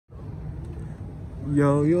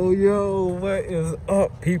Yo, what is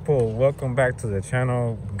up, people? Welcome back to the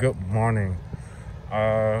channel. Good morning.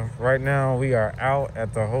 Right now we are out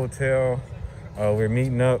at the hotel. We're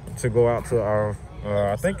meeting up to go out to our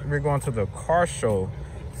I think we're going to the car show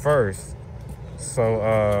first.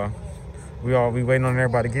 So we waiting on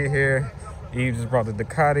everybody to get here. Eve just brought the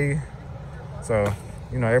Ducati, so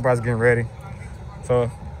you know everybody's getting ready.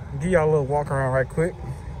 So give y'all a little walk around right quick.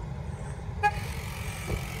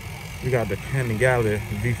 We got the Panigale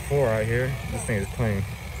V4R right here. This thing is clean.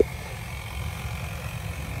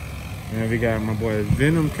 And we got my boy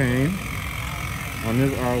Venom came on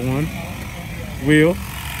this R1 wheel.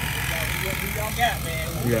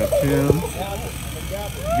 We got Tim.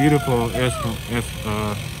 Beautiful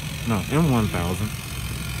M1000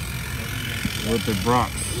 with the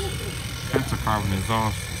Brox pentacarbon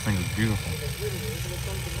exhaust. This thing is beautiful.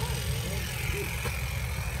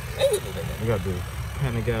 We got the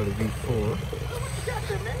Panigale V4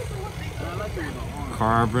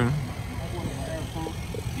 carbon.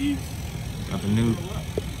 Got the new, I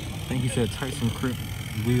think he said Tyson Crip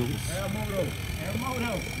wheels.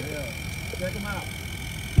 Check them out.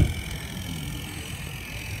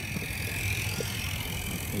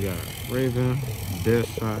 We got Raven,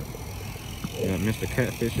 Deathshot. We got Mr.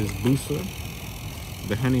 Catfish's Booster,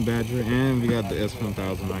 the Honey Badger, and we got the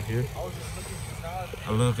S1000 right here.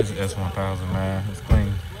 I love this S1000, man. It's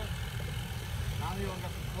clean.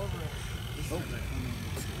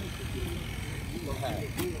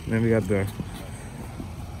 Then we got the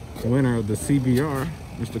winner of the CBR,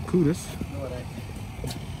 Mr. Kudus.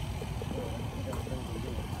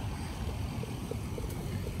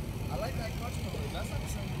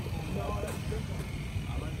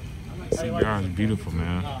 CBR is beautiful,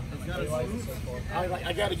 man.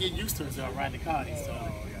 I gotta get used to it, so I'm riding the car, so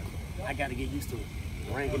I gotta get used to it.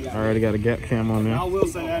 I already got a gap cam on there. I will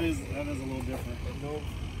say that is a little different.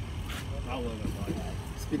 I will.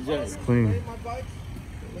 It's clean.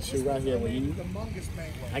 Shoot right here.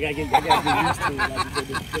 I gotta get used to it.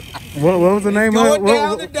 What was the name of it?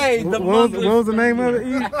 What was the name of it?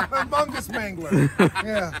 Mungus Mangler.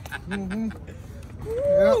 Yeah.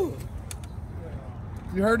 Yep.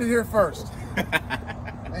 You heard it here first.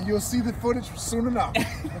 And you'll see the footage soon enough.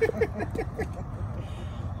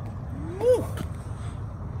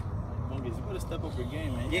 Step up your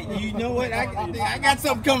game, man. Yeah, you know what? I got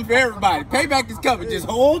something coming for everybody. Payback is coming. Just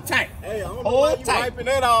hold tight. Hey, I'm hold tight. Wiping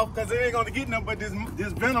that off because it ain't gonna get nothing but this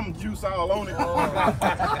venom juice all on it. You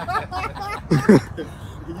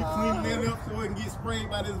clean that up so it can get sprayed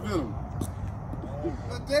by this venom.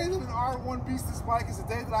 The day that an R1 beats this bike is the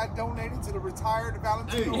day that I donated to the retired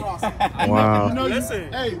Valentino Rossi. Wow. You know,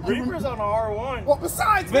 listen, hey, Reaper's on the R1. Well,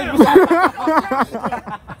 besides him,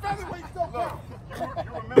 featherweight still count. You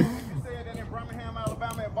remember when you said that in Birmingham,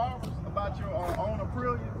 Alabama at Barbers about your own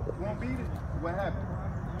Aprilia won't beat it? What happened?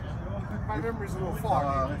 My memory's a little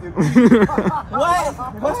foggy. What?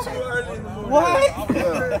 What's too early in the morning? What? I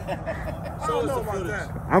don't know about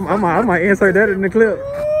that. I might insert that in the clip.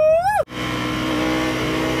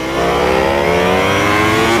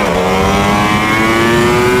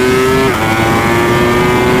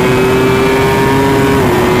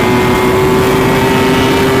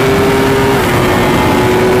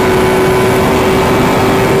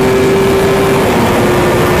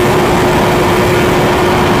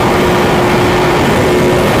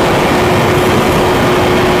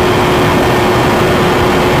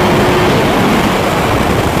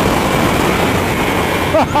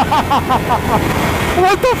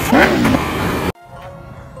 What the fuck?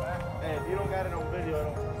 Hey, if you don't got it on video,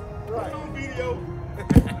 right. On video.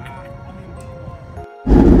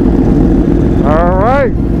 All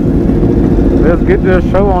right, let's get this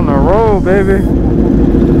show on the road, baby.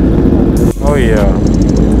 Oh yeah.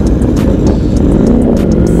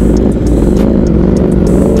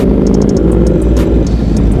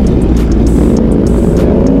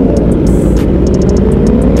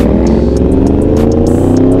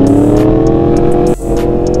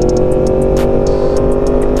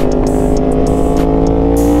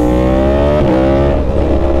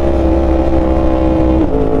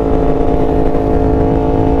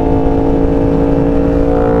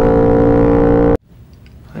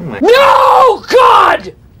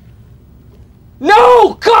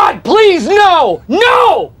 No! God, please, no!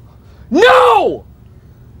 No! No!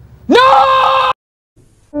 No!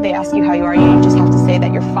 They ask you how you are, you just have to say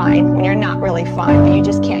that you're fine when you're not really fine, but you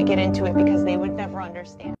just can't get into it because they would never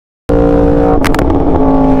understand. I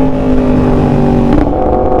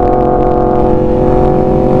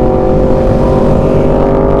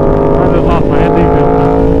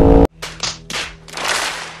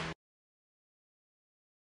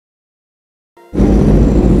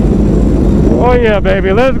Oh yeah,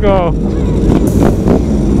 baby, let's go.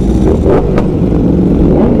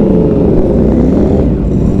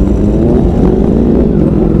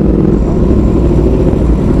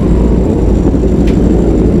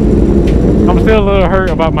 I'm still a little hurt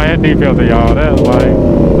about my ND filter, y'all. That's like,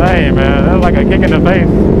 dang, man, that's like a kick in the face.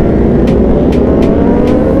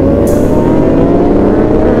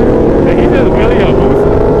 Did he just wheelie a boost?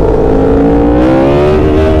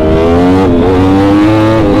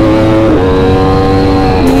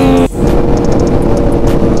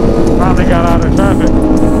 Finally got out of traffic.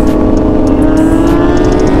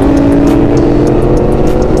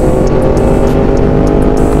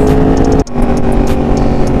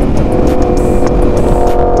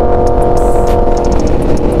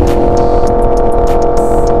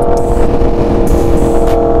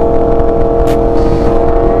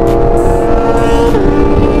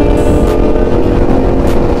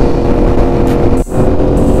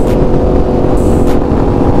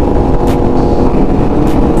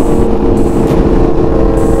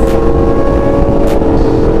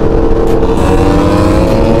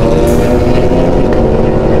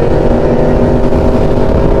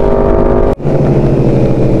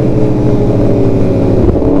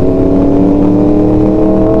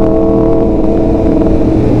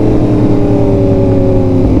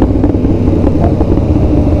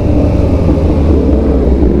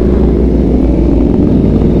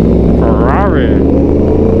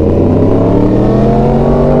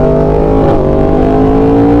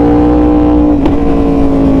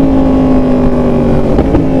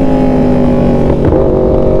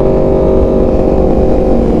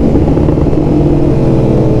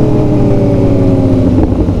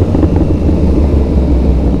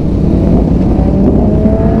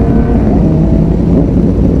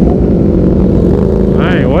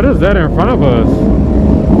 What is that in front of us?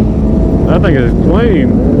 That thing is clean.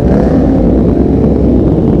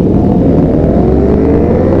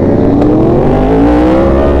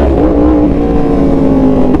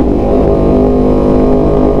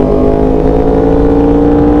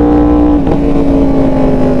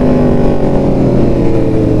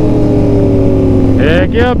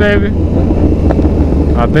 Heck yeah, baby.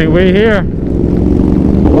 I think we're here.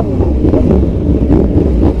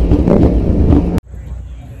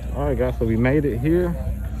 Alright guys, so we made it here.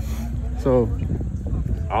 So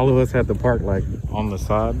all of us had to park like on the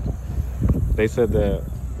side. They said that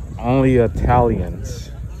only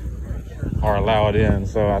Italians are allowed in.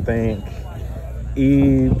 So I think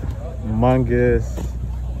Eve, Mungus,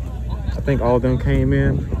 I think all of them came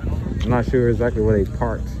in. I'm not sure exactly where they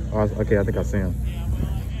parked. Oh, okay, I think I see them.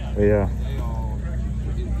 But yeah,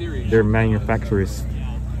 they're manufacturers.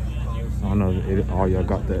 I don't know if all y'all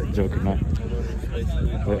got that joke or not.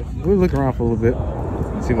 But we'll look around for a little bit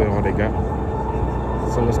and see what all they got.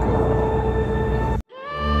 So let's go.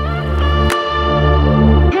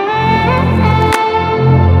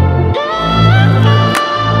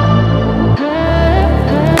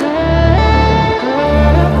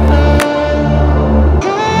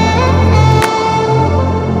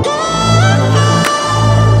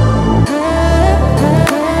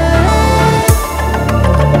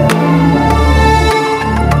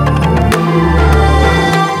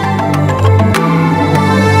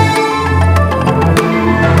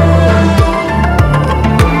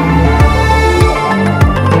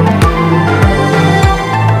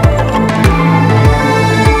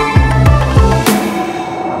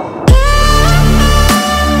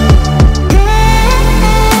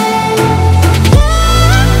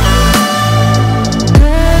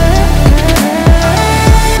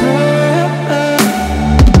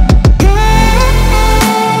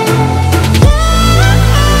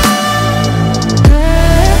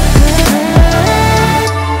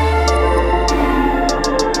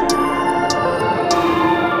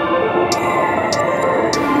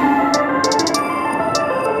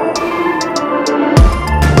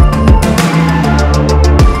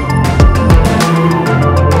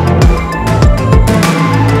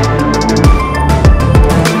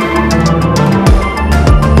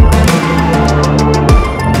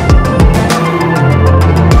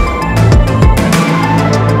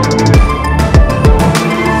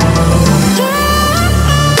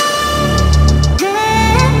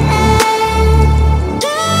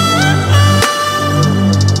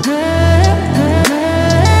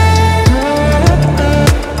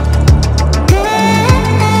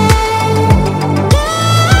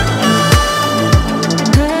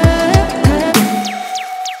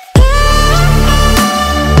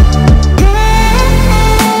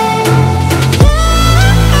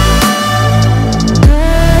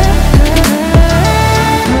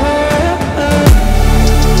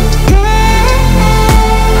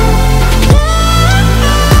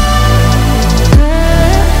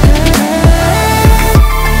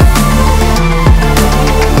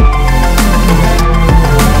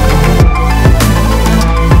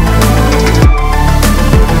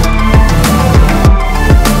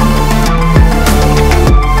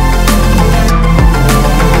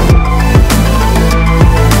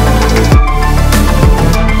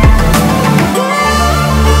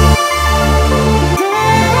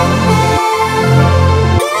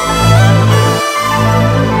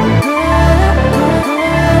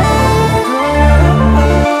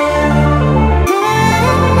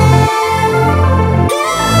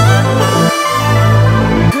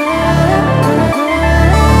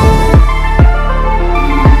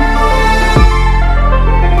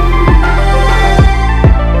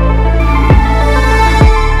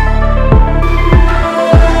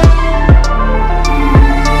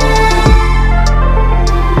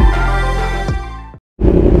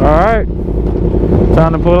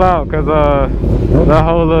 time to pull out because that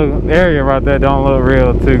whole little area right there don't look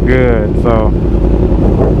real too good. So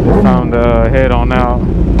it's time to head on out.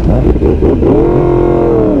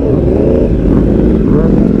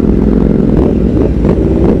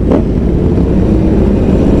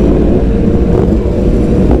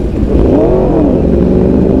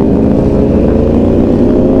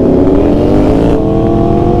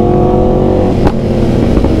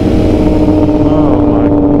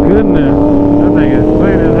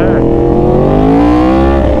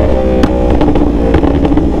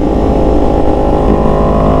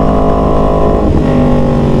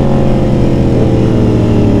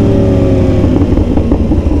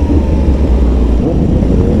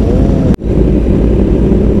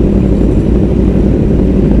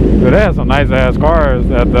 They had some nice ass cars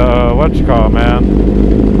at the what you call, man,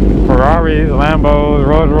 Ferraris, Lambos,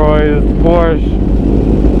 Rolls Royce, Porsche,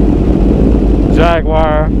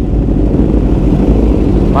 Jaguar,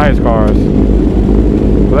 nice cars.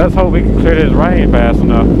 But let's hope we can clear this rain fast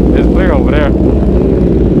enough. It's clear over there.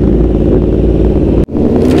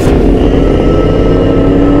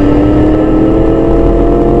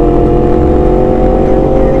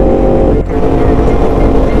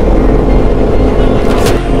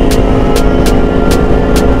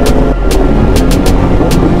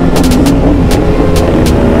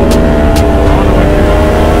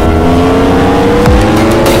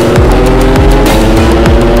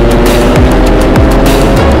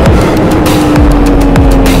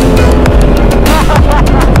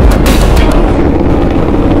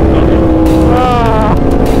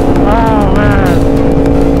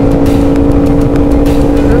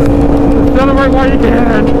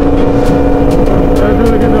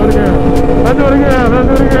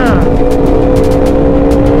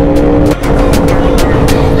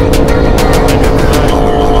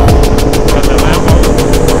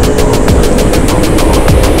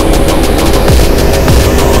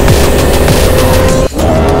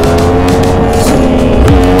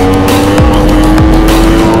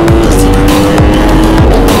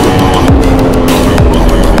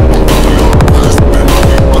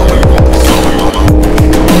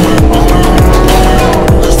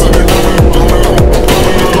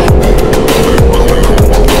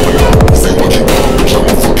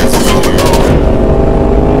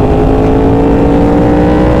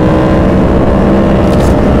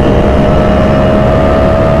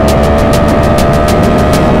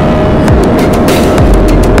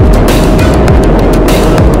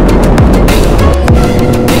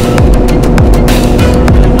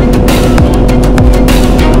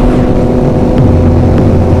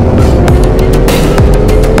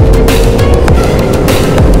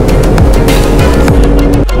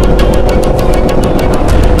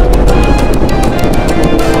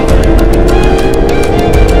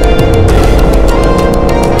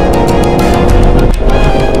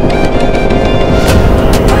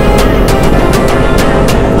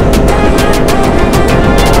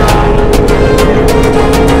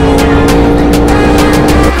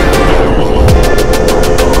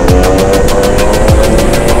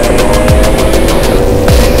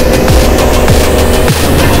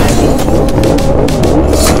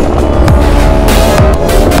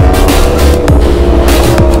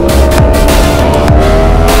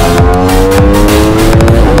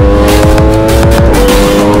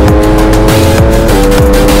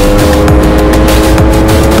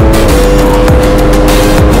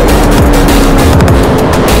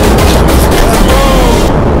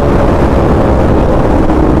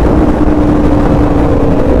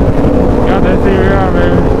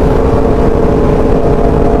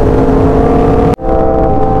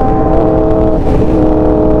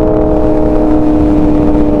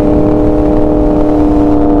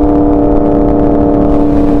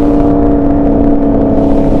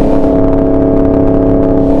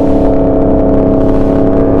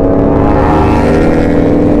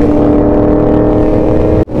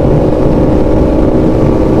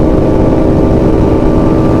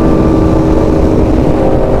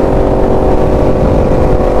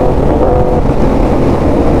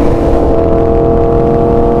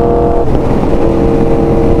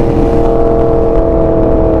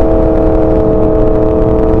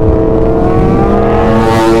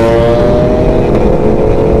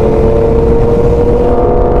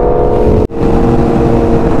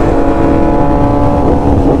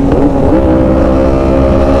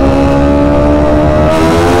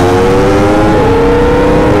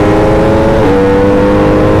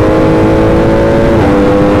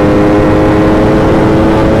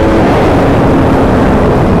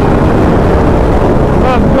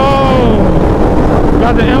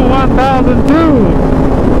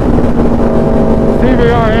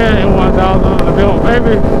 CBR and M1000 on the build,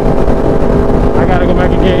 baby. I gotta go back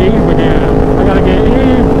and get Eve again. I gotta get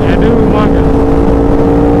Eve and do Marcus.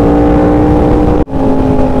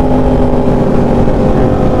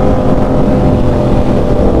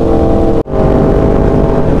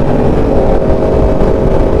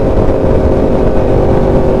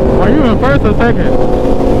 Are you in first or second?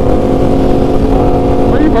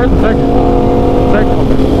 Are you first or second? Second.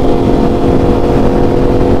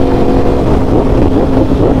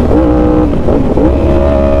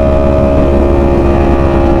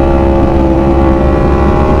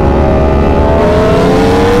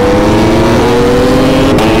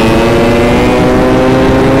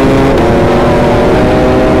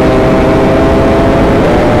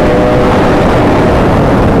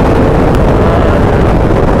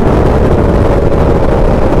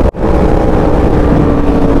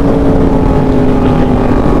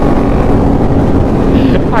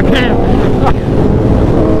 I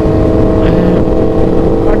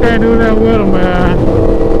can't do that with him, man.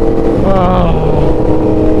 Oh.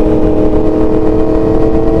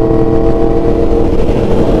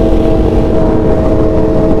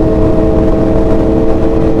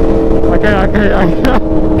 I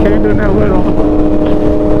can't do that with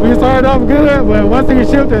him. We started off good, but once he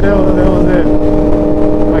shifted, that was it.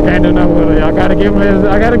 I can't do nothing with it. I gotta give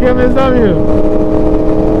him his W.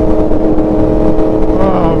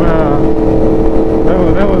 Oh man,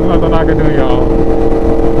 that was nothing I could do, y'all.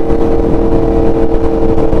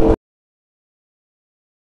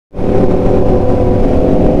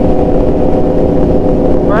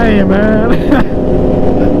 Hey man.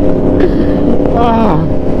 Oh,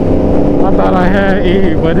 I thought I had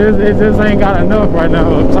E, but it just ain't got enough right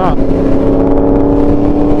now up top.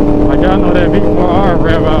 Like y'all know that V4R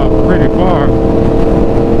rev out pretty far.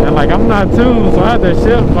 And like I'm not tuned, so I had to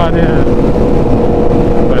shift by then.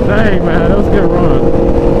 But dang man, that was a good run.